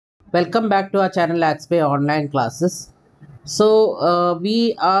Welcome back to our channel Lakshmi online classes.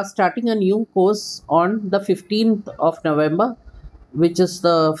 We are starting a new course on the 15th of November, which is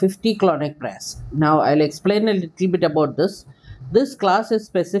the 50 Clauneck press. Now I'll explain a little bit about this. This class is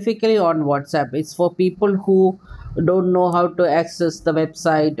specifically on WhatsApp. It's for people who don't know how to access the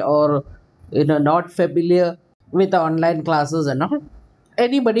website or not familiar with the online classes and all.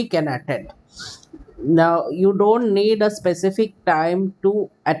 Anybody can attend. Now you don't need a specific time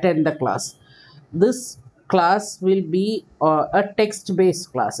to attend the class. This class will be a text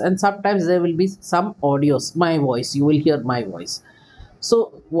based class, and sometimes there will be some audios, my voice, you will hear my voice.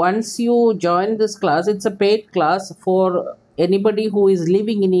 So once you join this class, it's a paid class for anybody who is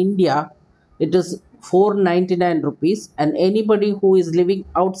living in India. It is 499 rupees, and anybody who is living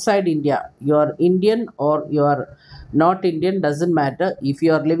outside India, you are Indian or you are not Indian, doesn't matter. If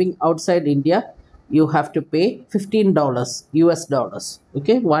you are living outside India, you have to pay $15 US dollars.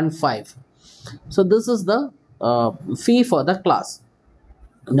 Okay, 1 5. So this is the fee for the class.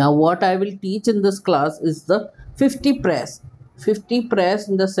 Now what I will teach in this class is the 50 prayers. 50 prayers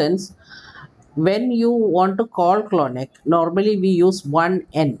in the sense, when you want to call Clauneck, normally we use one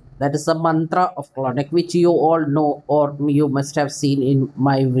N. That is the mantra of Clauneck, which you all know or you must have seen in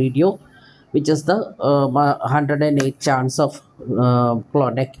my video, which is the 108 chants of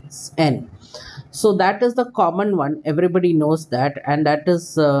Clauneck's N. So that is the common one. Everybody knows that, and that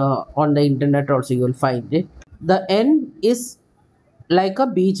is on the internet also you will find it. The N is like a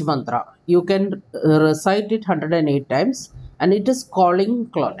beach mantra. You can recite it 108 times, and it is calling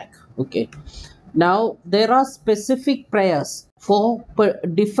Clauneck. Okay. Now there are specific prayers for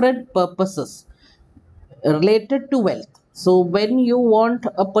different purposes related to wealth. So when you want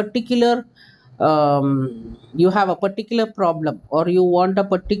a particular you have a particular problem, or you want a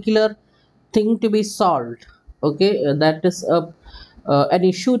particular thing to be solved, okay, that is an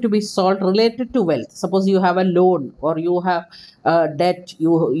issue to be solved related to wealth. Suppose you have a loan, or you have a debt,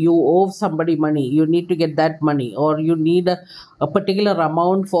 you owe somebody money, you need to get that money, or you need a particular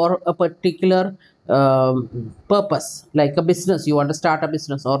amount for a particular purpose, like a business, you want to start a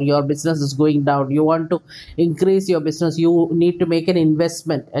business, or your business is going down, you want to increase your business, you need to make an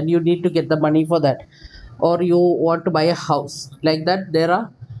investment and you need to get the money for that, or you want to buy a house, like that. There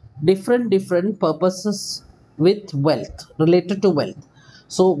are different purposes with wealth, related to wealth.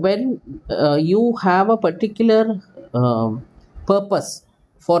 So when you have a particular purpose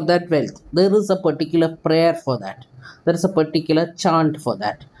for that wealth, there is a particular prayer for that, there is a particular chant for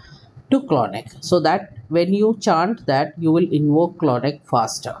that to Clauneck, so that when you chant that, you will invoke Clauneck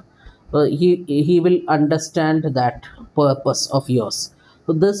faster. He will understand that purpose of yours.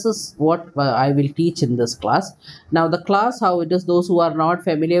 So this is what I will teach in this class. Now the class, how it is, those who are not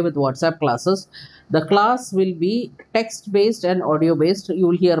familiar with WhatsApp classes, the class will be text based and audio based. You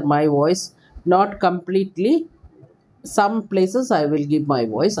will hear my voice, not completely. Some places I will give my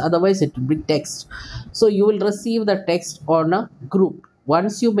voice, otherwise it will be text. So you will receive the text on a group.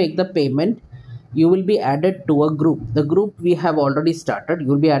 Once you make the payment, you will be added to a group. The group we have already started, you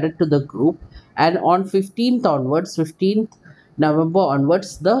will be added to the group, and on 15th onwards, 15th November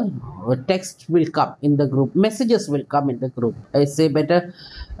onwards, the text will come in the group, messages will come in the group. I say better,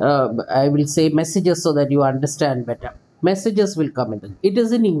 I will say messages so that you understand better. Messages will come in it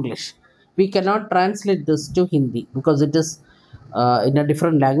is in English. We cannot translate this to Hindi because it is in a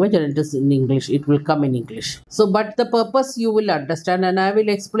different language, and it is in English. It will come in English. So, but the purpose you will understand, and I will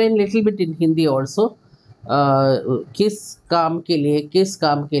explain little bit in Hindi also. किस काम के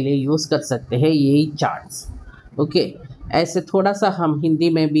लिए use कर सकते हैं यही charts. Okay, ऐसे थोड़ा सा हम हिंदी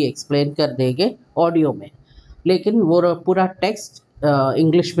में भी एक्सप्लेन कर देंगे ऑडियो में, लेकिन वो पूरा टेक्स्ट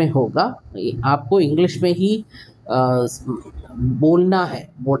इंग्लिश में होगा. आपको इंग्लिश में ही बोलना है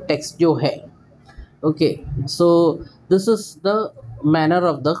वो टेक्स्ट जो है. Okay, so this is the manner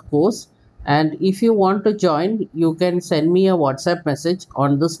of the course, and if you want to join, you can send me a WhatsApp message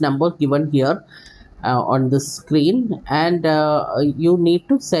on this number given here on the screen, and you need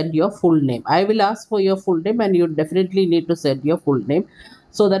to send your full name. I will ask for your full name, and you definitely need to send your full name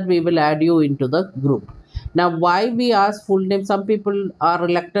so that we will add you into the group. Now why we ask full name? Some people are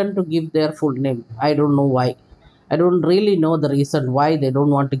reluctant to give their full name. I don't know why. I don't really know the reason why they don't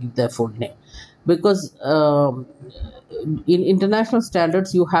want to give their full name, because in international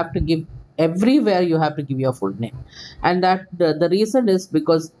standards you have to give, everywhere you have to give your full name, and that the reason is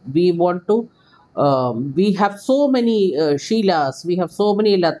because we want to we have so many Sheilas, we have so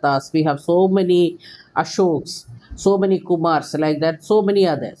many Latas, we have so many Ashoks, so many Kumars, like that, so many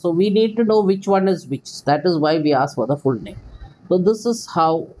others. So we need to know which one is which. That is why we ask for the full name. So this is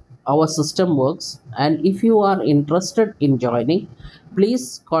how our system works, and if you are interested in joining,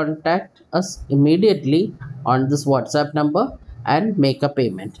 please contact us immediately on this WhatsApp number and make a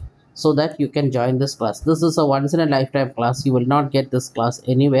payment so that you can join this class. This is a once in a lifetime class. You will not get this class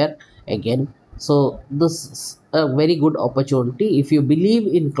anywhere again. So this is a very good opportunity. If you believe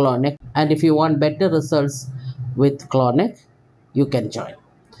in Clauneck and if you want better results with Clauneck, you can join.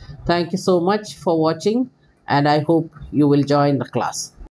 Thank you so much for watching, and I hope you will join the class.